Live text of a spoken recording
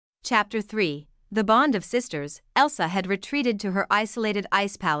Chapter 3. The Bond of Sisters. Elsa had retreated to her isolated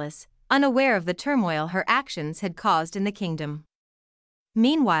ice palace, unaware of the turmoil her actions had caused in the kingdom.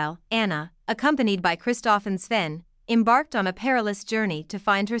 Meanwhile, Anna, accompanied by Kristoff and Sven, embarked on a perilous journey to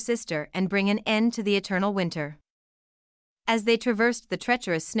find her sister and bring an end to the eternal winter. As they traversed the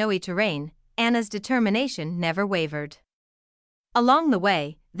treacherous snowy terrain, Anna's determination never wavered. Along the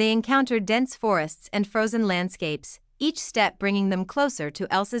way, they encountered dense forests and frozen landscapes, each step bringing them closer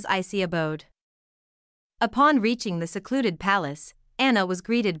to Elsa's icy abode. Upon reaching the secluded palace, Anna was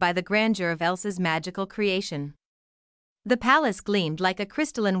greeted by the grandeur of Elsa's magical creation. The palace gleamed like a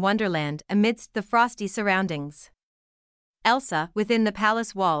crystalline wonderland amidst the frosty surroundings. Elsa, within the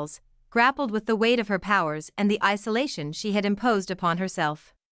palace walls, grappled with the weight of her powers and the isolation she had imposed upon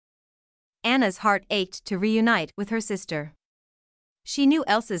herself. Anna's heart ached to reunite with her sister. She knew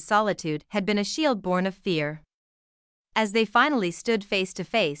Elsa's solitude had been a shield born of fear. As they finally stood face to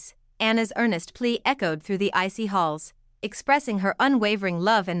face, Anna's earnest plea echoed through the icy halls, expressing her unwavering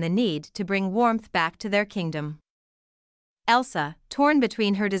love and the need to bring warmth back to their kingdom. Elsa, torn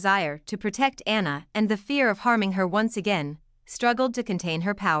between her desire to protect Anna and the fear of harming her once again, struggled to contain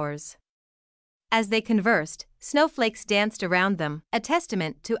her powers. As they conversed, snowflakes danced around them, a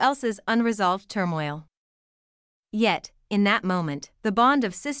testament to Elsa's unresolved turmoil. Yet, in that moment, the bond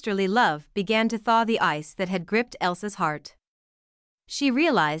of sisterly love began to thaw the ice that had gripped Elsa's heart. She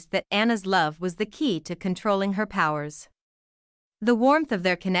realized that Anna's love was the key to controlling her powers. The warmth of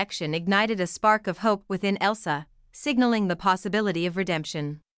their connection ignited a spark of hope within Elsa, signaling the possibility of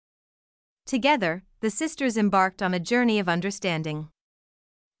redemption. Together, the sisters embarked on a journey of understanding.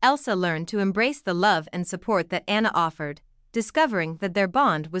 Elsa learned to embrace the love and support that Anna offered, discovering that their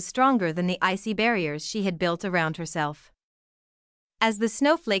bond was stronger than the icy barriers she had built around herself. As the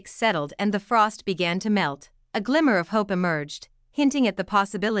snowflakes settled and the frost began to melt, a glimmer of hope emerged, hinting at the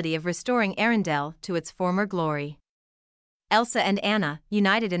possibility of restoring Arendelle to its former glory. Elsa and Anna,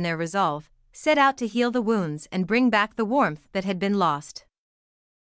 united in their resolve, set out to heal the wounds and bring back the warmth that had been lost.